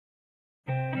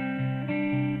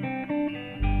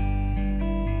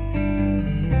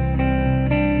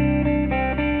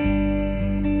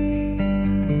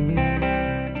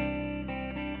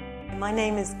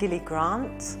name is Gilly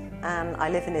Grant and I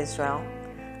live in Israel.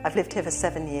 I've lived here for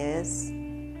 7 years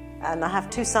and I have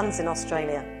 2 sons in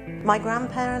Australia. My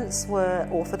grandparents were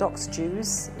Orthodox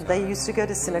Jews. They used to go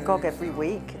to synagogue every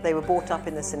week. They were brought up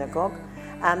in the synagogue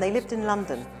and they lived in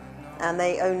London and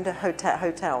they owned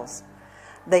hotels.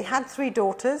 They had 3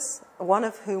 daughters, one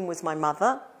of whom was my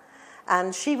mother,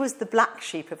 and she was the black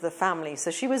sheep of the family, so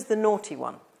she was the naughty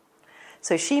one.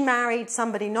 So she married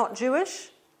somebody not Jewish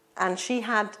and she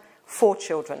had 4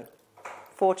 children.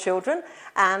 4 children,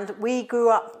 and we grew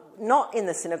up not in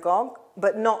the synagogue,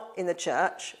 but not in the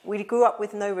church. We grew up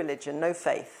with no religion, no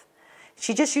faith.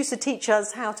 She just used to teach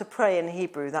us how to pray in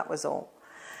Hebrew, that was all.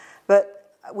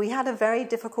 But we had a very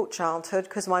difficult childhood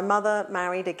because my mother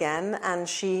married again and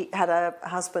she had a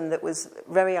husband that was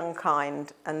very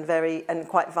unkind and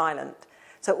quite violent.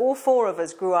 So all 4 of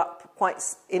us grew up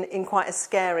in quite a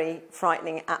scary,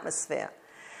 frightening atmosphere.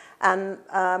 And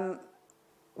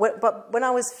but when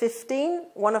I was 15,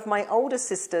 one of my older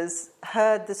sisters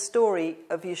heard the story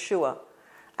of Yeshua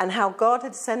and how God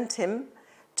had sent him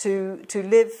to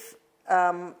live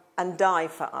and die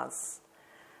for us.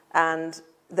 And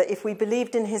that if we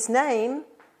believed in his name,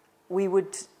 we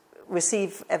would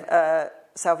receive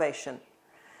salvation.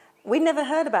 We never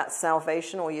heard about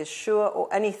salvation or Yeshua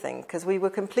or anything because we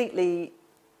were completely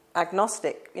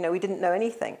agnostic. You know, we didn't know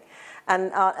anything.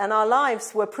 And our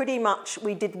lives were pretty much,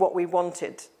 we did what we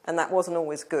wanted, and that wasn't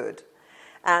always good.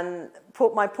 And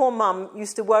my poor mum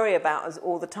used to worry about us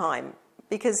all the time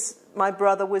because my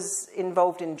brother was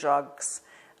involved in drugs.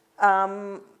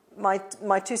 My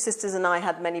 2 sisters and I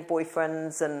had many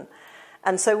boyfriends,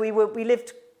 and so we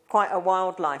lived quite a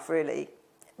wild life, really.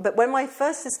 But when my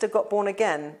first sister got born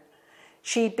again,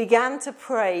 she began to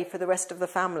pray for the rest of the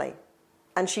family.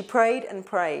 And she prayed and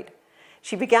prayed.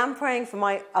 She began praying for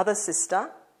my other sister,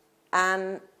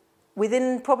 and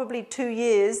within probably 2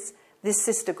 years, this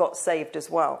sister got saved as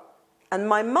well. And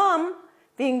my mum,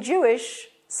 being Jewish,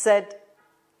 said,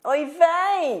 "Oy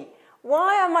vey,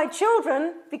 why are my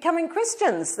children becoming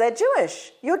Christians? They're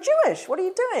Jewish. You're Jewish. What are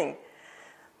you doing?"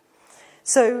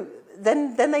 So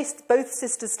then both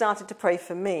sisters started to pray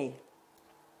for me.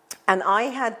 And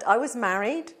I was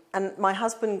married, and my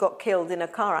husband got killed in a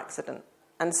car accident.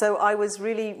 And so I was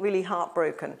really, really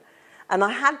heartbroken. And I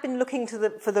had been looking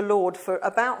for the Lord for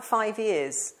about 5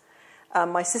 years.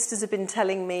 My sisters had been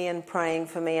telling me and praying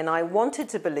for me, and I wanted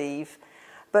to believe.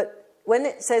 But when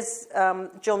it says,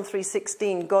 John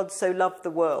 3:16, God so loved the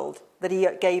world that he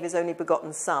gave his only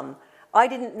begotten son, I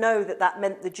didn't know that that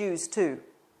meant the Jews too.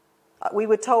 We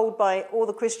were told by all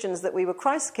the Christians that we were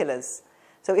Christ killers.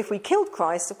 So if we killed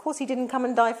Christ, of course he didn't come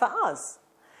and die for us.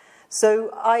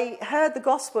 So I heard the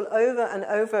gospel over and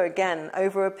over again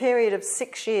over a period of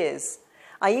 6 years.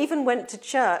 I even went to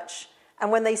church, and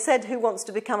when they said, "Who wants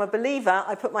to become a believer?"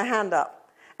 I put my hand up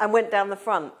and went down the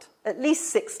front at least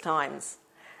 6 times.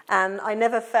 And I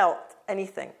never felt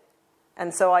anything.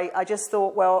 And so I just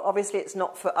thought, well, obviously it's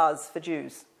not for us, for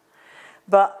Jews.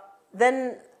 But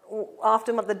then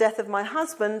after the death of my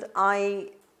husband,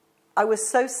 I was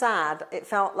so sad. It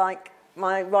felt like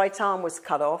my right arm was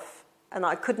cut off. And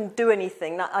I couldn't do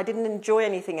anything. I didn't enjoy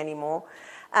anything anymore.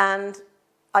 And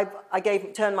I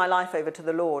turned my life over to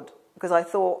the Lord because I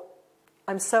thought,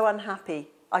 I'm so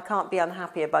unhappy. I can't be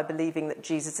unhappier by believing that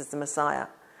Jesus is the Messiah.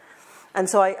 And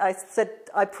so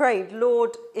I prayed,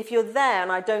 Lord, if you're there and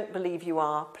I don't believe you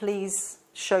are, please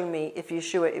show me if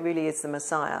Yeshua really is the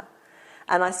Messiah.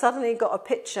 And I suddenly got a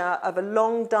picture of a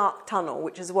long, dark tunnel,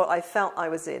 which is what I felt I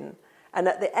was in. And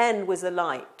at the end was a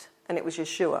light, and it was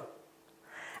Yeshua.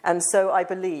 And so I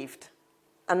believed.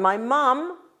 And my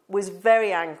mum was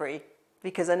very angry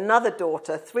because another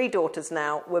daughter, 3 daughters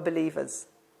now, were believers.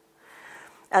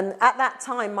 And at that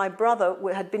time, my brother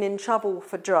had been in trouble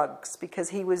for drugs because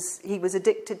he was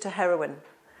addicted to heroin.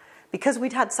 Because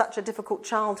we'd had such a difficult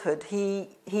childhood, he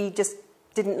just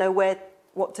didn't know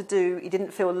what to do. He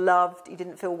didn't feel loved. He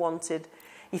didn't feel wanted.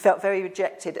 He felt very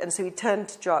rejected. And so he turned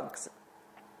to drugs.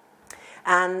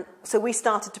 And so we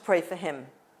started to pray for him.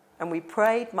 And we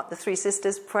prayed, the 3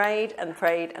 sisters prayed and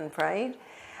prayed and prayed.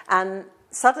 And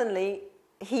suddenly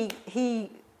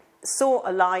he saw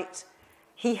a light.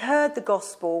 He heard the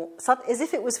gospel as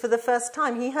if it was for the first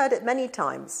time. He heard it many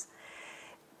times.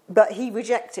 But he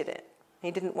rejected it.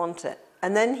 He didn't want it.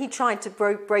 And then he tried to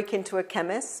break into a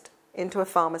chemist, into a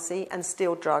pharmacy, and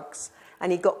steal drugs.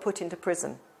 And he got put into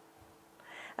prison.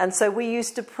 And so we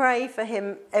used to pray for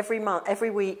him every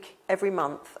week, every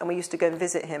month. And we used to go and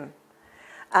visit him.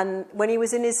 And when he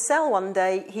was in his cell one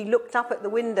day, he looked up at the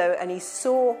window and he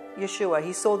saw Yeshua.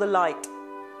 He saw the light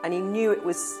and he knew it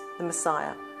was the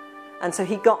Messiah. And so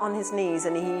he got on his knees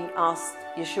and he asked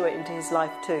Yeshua into his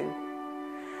life too.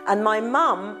 And my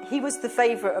mum, he was the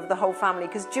favourite of the whole family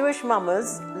because Jewish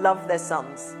mamas love their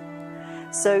sons.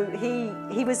 So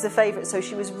he was the favourite, so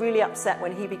she was really upset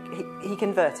when he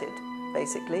converted,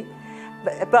 basically.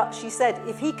 But she said,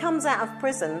 if he comes out of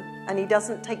prison and he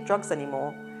doesn't take drugs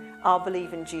anymore, I'll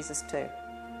believe in Jesus too.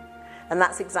 And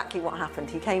that's exactly what happened.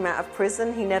 He came out of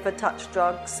prison, he never touched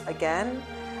drugs again,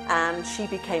 and she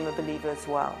became a believer as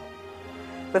well.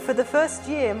 But for the first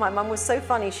year, my mum was so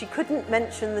funny, she couldn't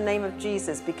mention the name of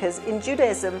Jesus because in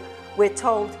Judaism, we're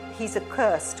told he's a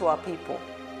curse to our people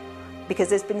because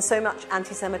there's been so much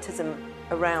anti-Semitism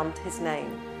around his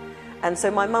name. And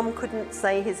so my mum couldn't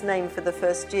say his name for the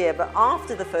first year, but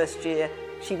after the first year,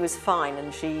 she was fine,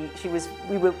 and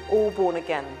we were all born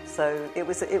again. So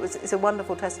it's a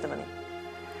wonderful testimony,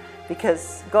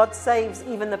 because God saves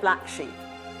even the black sheep.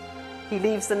 He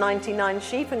leaves the 99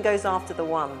 sheep and goes after the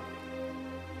one.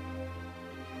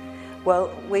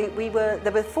 Well,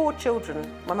 there were 4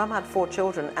 children. My mum had 4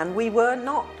 children, and we were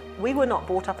not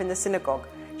brought up in the synagogue.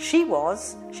 She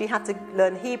had to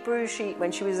learn Hebrew.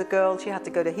 When she was a girl, she had to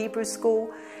go to Hebrew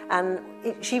school, and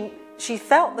she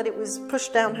felt that it was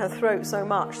pushed down her throat so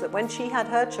much that when she had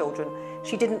her children,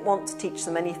 she didn't want to teach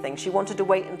them anything. She wanted to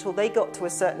wait until they got to a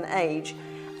certain age,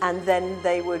 and then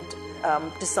they would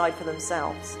decide for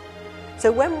themselves.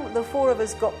 So when the 4 of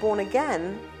us got born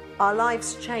again, our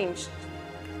lives changed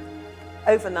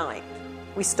overnight.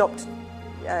 We stopped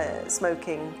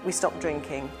smoking, we stopped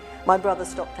drinking. My brother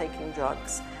stopped taking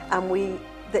drugs, and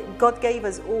God gave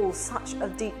us all such a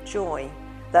deep joy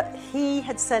that he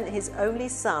had sent his only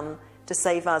son to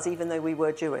save us, even though we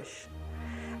were Jewish.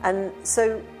 And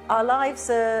so our lives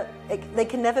they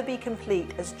can never be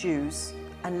complete as Jews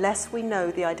unless we know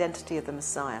the identity of the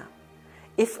Messiah.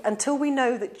 Until we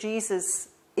know that Jesus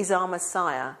is our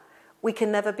Messiah, we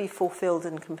can never be fulfilled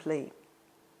and complete.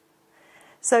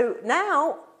 So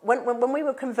now, when we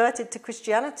were converted to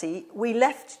Christianity, we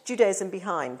left Judaism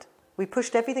behind. We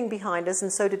pushed everything behind us,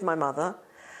 and so did my mother.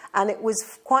 And it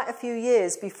was quite a few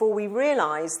years before we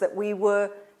realized that we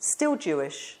were still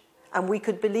Jewish and we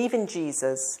could believe in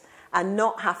Jesus and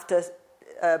not have to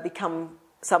become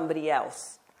somebody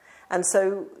else. And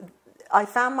so I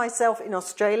found myself in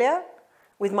Australia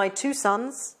with my 2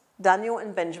 sons, Daniel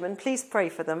and Benjamin. Please pray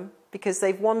for them because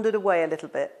they've wandered away a little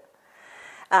bit.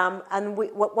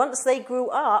 Once they grew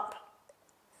up,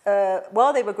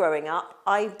 while they were growing up,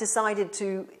 I decided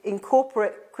to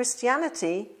incorporate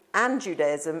Christianity and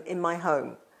Judaism in my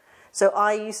home. So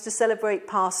I used to celebrate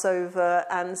Passover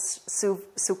and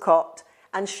Sukkot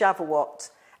and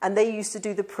Shavuot, and they used to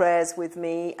do the prayers with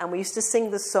me, and we used to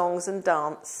sing the songs and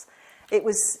dance. It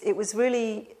was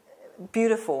really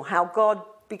beautiful how God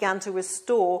began to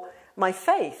restore my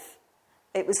faith.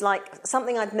 It was like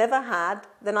something I'd never had.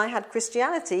 Then I had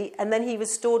Christianity, and then he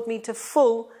restored me to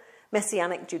full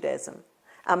Messianic Judaism,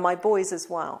 and my boys as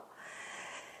well.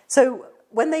 So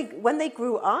when they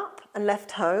grew up and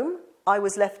left home, I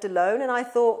was left alone, and I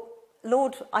thought,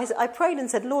 Lord, I prayed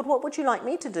and said, Lord, what would you like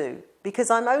me to do? Because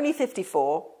I'm only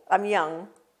 54, I'm young,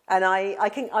 and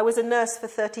I was a nurse for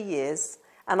 30 years,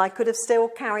 and I could have still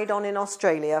carried on in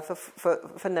Australia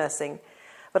for nursing.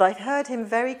 But I heard him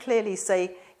very clearly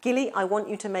say, Gilly, I want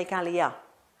you to make Aliyah,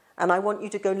 and I want you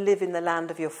to go live in the land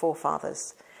of your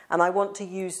forefathers, and I want to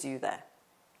use you there.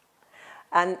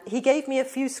 And he gave me a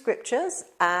few scriptures,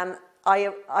 and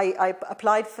I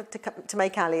applied to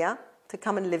make Aliyah, to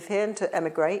come and live here and to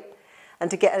emigrate, and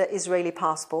to get an Israeli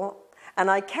passport. And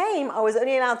I was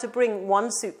only allowed to bring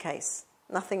 1 suitcase,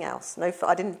 nothing else.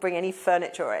 I didn't bring any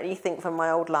furniture or anything from my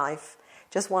old life,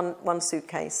 just one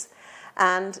suitcase.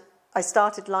 And I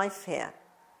started life here.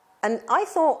 And I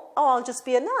thought, I'll just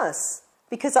be a nurse,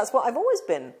 because that's what I've always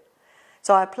been.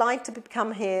 So I applied to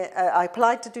become here, I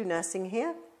applied to do nursing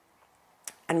here,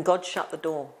 and God shut the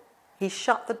door. He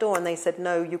shut the door, and they said,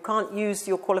 no, you can't use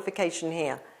your qualification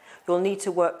here. You'll need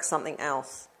to work something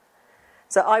else.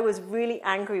 So I was really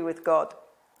angry with God.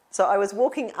 So I was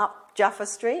walking up Jaffa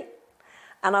Street,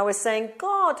 and I was saying,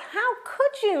 God, how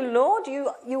could you, Lord?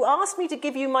 You asked me to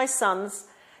give you my sons,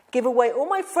 give away all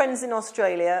my friends in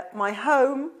Australia, my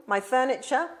home, my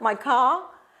furniture, my car,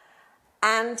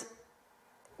 and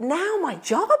now my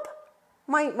job,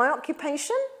 my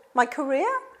occupation, my career.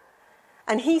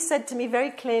 And he said to me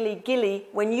very clearly, Gilly,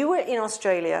 when you were in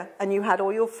Australia and you had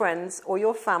all your friends or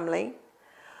your family,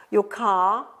 your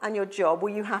car and your job, were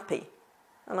you happy?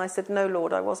 And I said, no,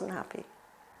 Lord, I wasn't happy.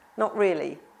 Not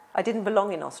really. I didn't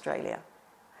belong in Australia.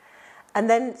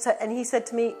 And he said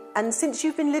to me, and since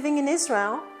you've been living in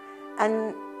Israel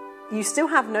and you still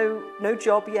have no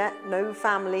job yet, no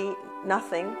family,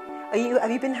 nothing,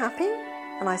 have you been happy?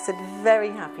 And I said, very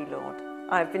happy, Lord.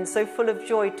 I've been so full of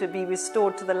joy to be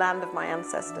restored to the land of my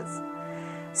ancestors.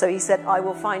 So he said, I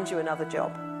will find you another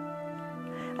job.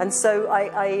 And so I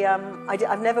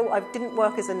didn't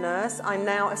work as a nurse. I'm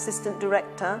now assistant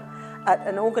director at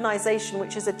an organisation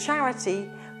which is a charity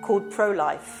called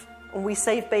Pro-Life, and we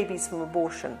save babies from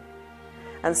abortion.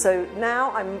 And so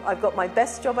now I've got my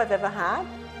best job I've ever had.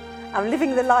 I'm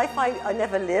living the life I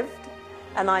never lived,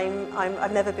 and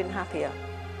I've never been happier.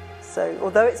 So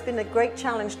although it's been a great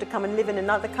challenge to come and live in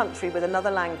another country with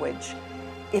another language,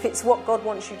 if it's what God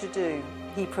wants you to do,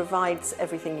 He provides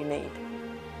everything you need.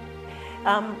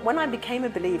 When I became a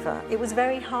believer, it was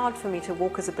very hard for me to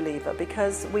walk as a believer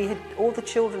because all the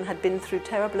children had been through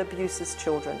terrible abuse as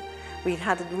children. We'd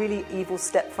had a really evil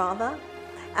stepfather.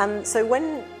 And so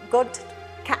when God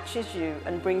catches you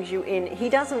and brings you in, He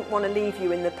doesn't want to leave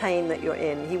you in the pain that you're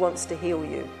in. He wants to heal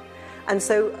you. And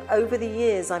so over the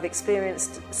years, I've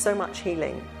experienced so much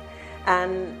healing.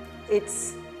 And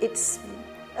it's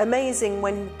amazing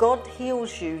when God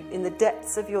heals you in the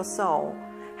depths of your soul,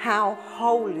 how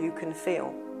whole you can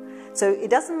feel. So it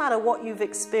doesn't matter what you've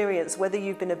experienced, whether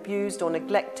you've been abused or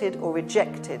neglected or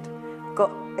rejected.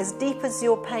 God, as deep as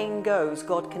your pain goes,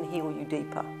 God can heal you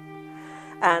deeper.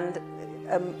 And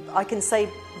I can say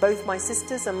both my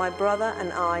sisters and my brother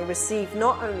and I received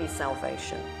not only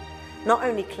salvation, not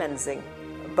only cleansing,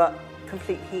 but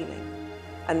complete healing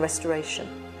and restoration.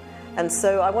 And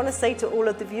so I want to say to all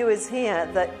of the viewers here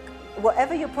that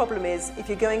whatever your problem is, if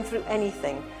you're going through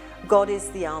anything, God is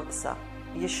the answer.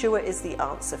 Yeshua is the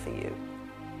answer for you.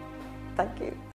 Thank you.